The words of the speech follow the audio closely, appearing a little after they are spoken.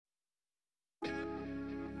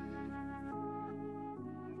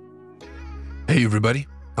Hey everybody,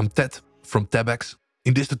 I'm Ted from Tebex.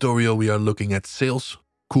 In this tutorial we are looking at sales,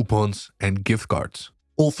 coupons and gift cards.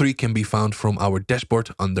 All three can be found from our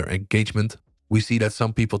dashboard under engagement. We see that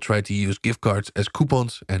some people try to use gift cards as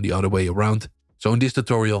coupons and the other way around. So in this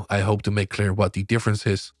tutorial I hope to make clear what the difference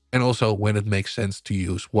is and also when it makes sense to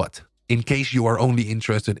use what. In case you are only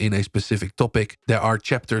interested in a specific topic, there are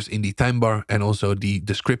chapters in the time bar and also the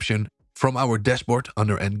description. From our dashboard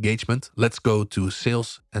under engagement, let's go to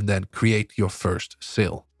sales and then create your first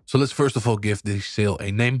sale. So let's first of all give this sale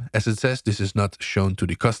a name. As it says, this is not shown to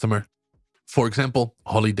the customer. For example,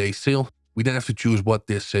 holiday sale. We then have to choose what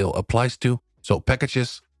this sale applies to. So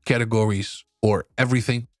packages, categories, or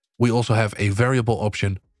everything. We also have a variable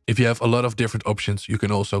option. If you have a lot of different options, you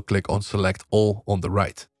can also click on select all on the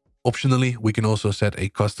right. Optionally, we can also set a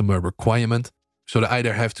customer requirement. So they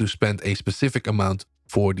either have to spend a specific amount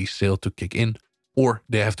for the sale to kick in, or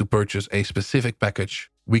they have to purchase a specific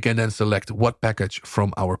package. We can then select what package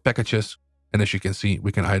from our packages. And as you can see,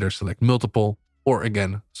 we can either select multiple or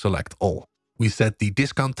again, select all. We set the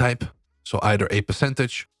discount type, so either a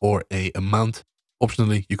percentage or a amount.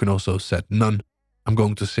 Optionally, you can also set none. I'm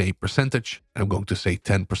going to say percentage and I'm going to say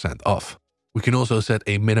 10% off. We can also set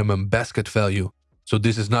a minimum basket value. So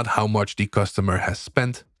this is not how much the customer has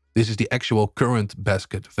spent. This is the actual current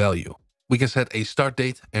basket value. We can set a start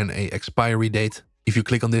date and a expiry date. If you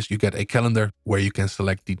click on this, you get a calendar where you can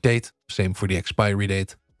select the date. Same for the expiry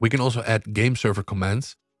date. We can also add game server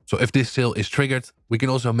commands. So if this sale is triggered, we can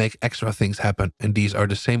also make extra things happen. And these are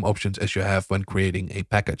the same options as you have when creating a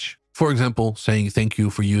package. For example, saying thank you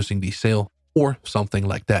for using the sale or something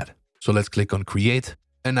like that. So let's click on create.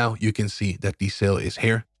 And now you can see that the sale is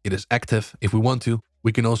here. It is active. If we want to,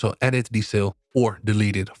 we can also edit the sale or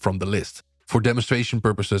delete it from the list. For demonstration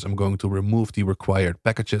purposes, I'm going to remove the required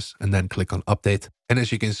packages and then click on update. And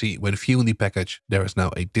as you can see, when viewing the package, there is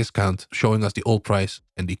now a discount showing us the old price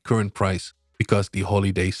and the current price because the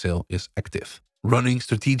holiday sale is active. Running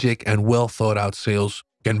strategic and well thought out sales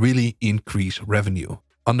can really increase revenue.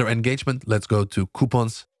 Under engagement, let's go to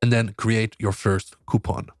coupons and then create your first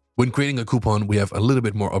coupon. When creating a coupon, we have a little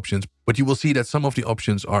bit more options, but you will see that some of the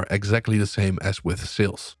options are exactly the same as with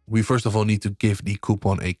sales. We first of all need to give the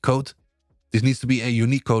coupon a code. This needs to be a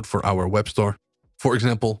unique code for our web store. For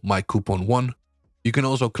example, my coupon 1. You can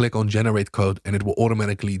also click on generate code and it will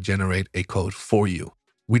automatically generate a code for you.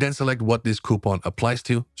 We then select what this coupon applies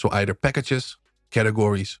to. So either packages,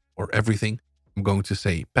 categories, or everything. I'm going to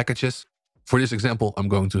say packages. For this example, I'm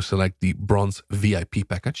going to select the bronze VIP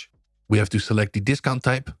package. We have to select the discount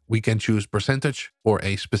type. We can choose percentage or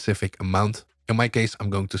a specific amount. In my case, I'm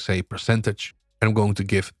going to say percentage and I'm going to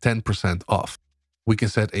give 10% off. We can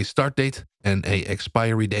set a start date and a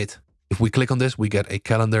expiry date. If we click on this, we get a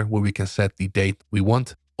calendar where we can set the date we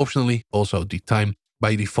want. Optionally, also the time.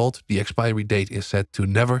 By default, the expiry date is set to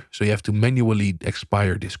never, so you have to manually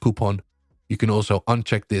expire this coupon. You can also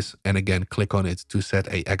uncheck this and again click on it to set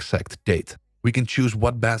an exact date. We can choose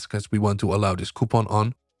what baskets we want to allow this coupon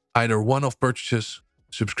on. Either one-off purchases,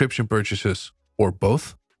 subscription purchases, or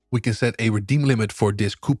both. We can set a redeem limit for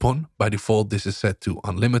this coupon. By default, this is set to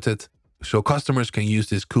unlimited. So customers can use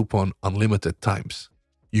this coupon unlimited times.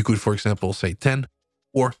 You could, for example, say 10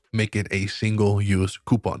 or make it a single-use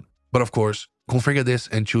coupon. But of course, configure this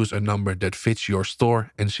and choose a number that fits your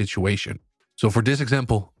store and situation. So for this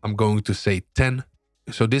example, I'm going to say 10.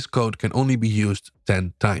 So this code can only be used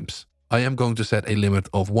 10 times. I am going to set a limit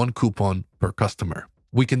of 1 coupon per customer.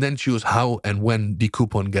 We can then choose how and when the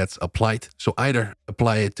coupon gets applied. So either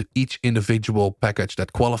apply it to each individual package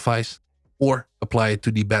that qualifies, or apply it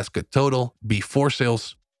to the basket total before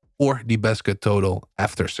sales or the basket total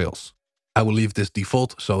after sales. I will leave this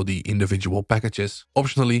default, so the individual packages.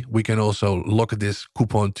 Optionally, we can also lock this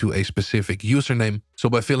coupon to a specific username. So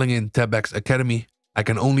by filling in Tebex Academy, I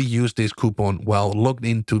can only use this coupon while logged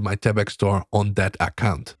into my Tebex store on that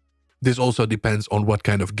account. This also depends on what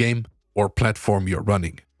kind of game or platform you're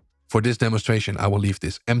running. For this demonstration, I will leave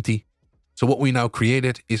this empty. So what we now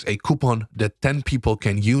created is a coupon that 10 people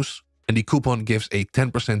can use. And the coupon gives a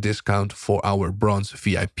 10% discount for our bronze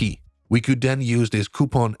VIP. We could then use this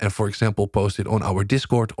coupon and, for example, post it on our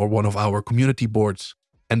Discord or one of our community boards.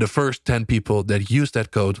 And the first 10 people that use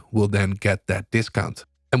that code will then get that discount.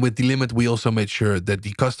 And with the limit, we also made sure that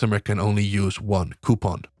the customer can only use 1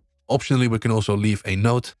 coupon. Optionally, we can also leave a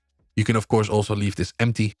note. You can, of course, also leave this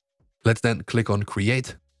empty. Let's then click on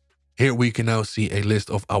create. Here we can now see a list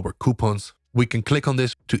of our coupons. We can click on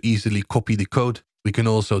this to easily copy the code. We can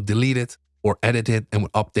also delete it or edit it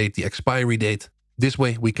and update the expiry date. This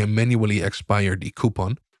way we can manually expire the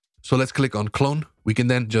coupon. So let's click on clone. We can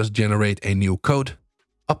then just generate a new code.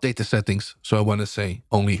 update the settings. So I want to say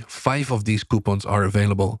only 5 of these coupons are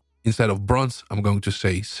available. Instead of bronze, I'm going to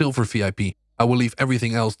say silver VIP. I will leave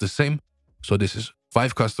everything else the same. So this is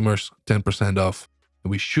 5 customers, 10% off.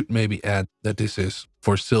 We should maybe add that this is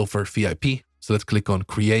for silver VIP. So let's click on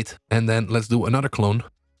create and then let's do another clone.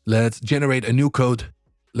 Let's generate a new code.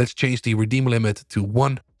 Let's change the redeem limit to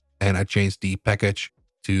 1. And I changed the package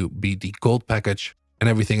to be the gold package, and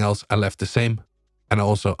everything else I left the same. And I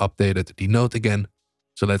also updated the note again.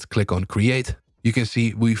 So let's click on create. You can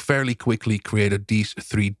see we fairly quickly created these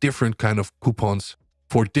 3 different kind of coupons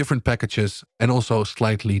for different packages and also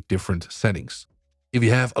slightly different settings. If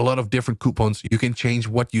you have a lot of different coupons, you can change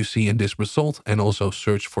what you see in this result and also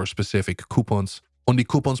search for specific coupons. On the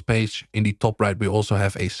coupons page in the top right, we also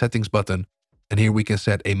have a settings button. And here we can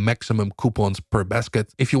set a maximum coupons per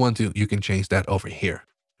basket. If you want to, you can change that over here.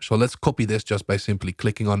 So let's copy this just by simply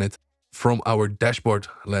clicking on it. From our dashboard,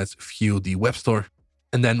 let's view the web store.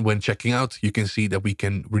 And then when checking out, you can see that we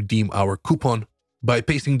can redeem our coupon. By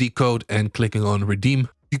pasting the code and clicking on redeem,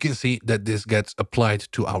 you can see that this gets applied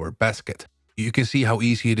to our basket. You can see how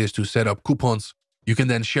easy it is to set up coupons. You can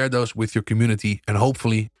then share those with your community and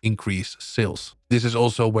hopefully increase sales. This is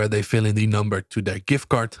also where they fill in the number to their gift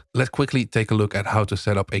card. Let's quickly take a look at how to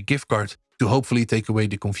set up a gift card to hopefully take away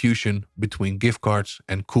the confusion between gift cards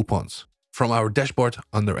and coupons. From our dashboard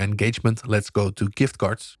under engagement, let's go to gift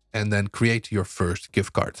cards and then create your first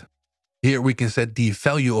gift card. Here we can set the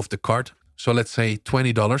value of the card. So let's say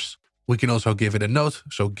 $20. We can also give it a note.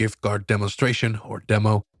 So gift card demonstration or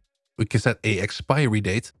demo. We can set a expiry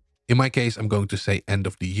date. In my case, I'm going to say end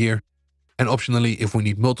of the year. And optionally, if we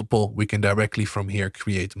need multiple, we can directly from here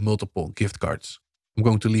create multiple gift cards. I'm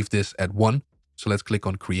going to leave this at 1. So let's click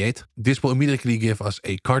on create. This will immediately give us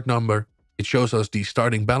a card number. It shows us the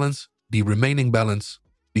starting balance, the remaining balance,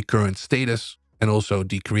 the current status, and also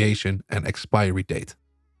the creation and expiry date.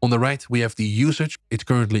 On the right, we have the usage. It's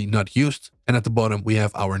currently not used. And at the bottom, we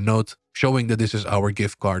have our note showing that this is our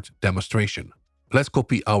gift card demonstration. Let's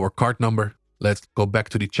copy our card number. Let's go back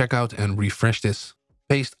to the checkout and refresh this.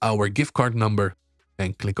 Paste our gift card number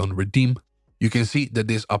and click on redeem. You can see that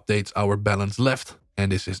this updates our balance left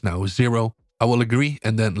and this is now 0. I will agree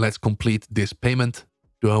and then let's complete this payment.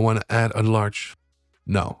 Do I want to add a large?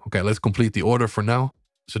 No. Okay, let's complete the order for now.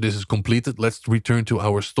 So this is completed. Let's return to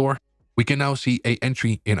our store. We can now see an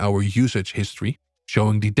entry in our usage history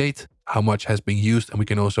showing the date, how much has been used, and we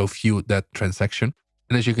can also view that transaction.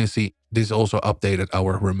 And as you can see, this also updated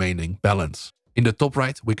our remaining balance. In the top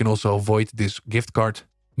right, we can also void this gift card,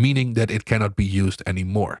 meaning that it cannot be used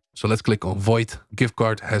anymore. So let's click on void. Gift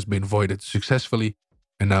card has been voided successfully.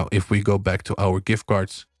 And now if we go back to our gift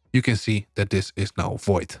cards, you can see that this is now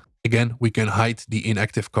void. Again, we can hide the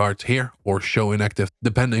inactive cards here or show inactive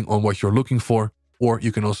depending on what you're looking for. Or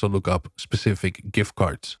you can also look up specific gift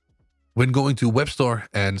cards. When going to Web Store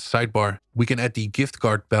and Sidebar, we can add the gift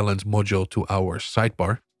card balance module to our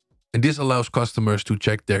sidebar. And this allows customers to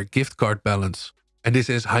check their gift card balance. And this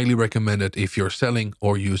is highly recommended if you're selling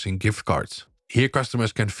or using gift cards. Here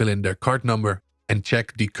customers can fill in their card number and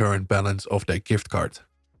check the current balance of their gift card.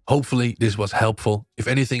 Hopefully this was helpful. If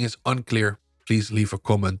anything is unclear, please leave a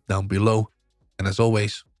comment down below. And as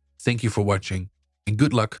always, thank you for watching and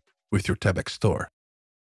good luck with your Tebex store.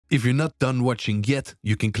 If you're not done watching yet,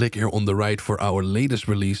 you can click here on the right for our latest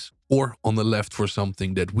release or on the left for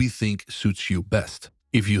something that we think suits you best.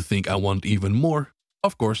 If you think I want even more,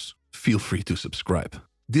 of course, feel free to subscribe.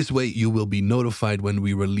 This way you will be notified when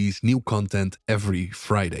we release new content every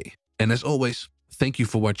Friday. And as always, thank you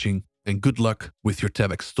for watching and good luck with your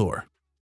Tebex store.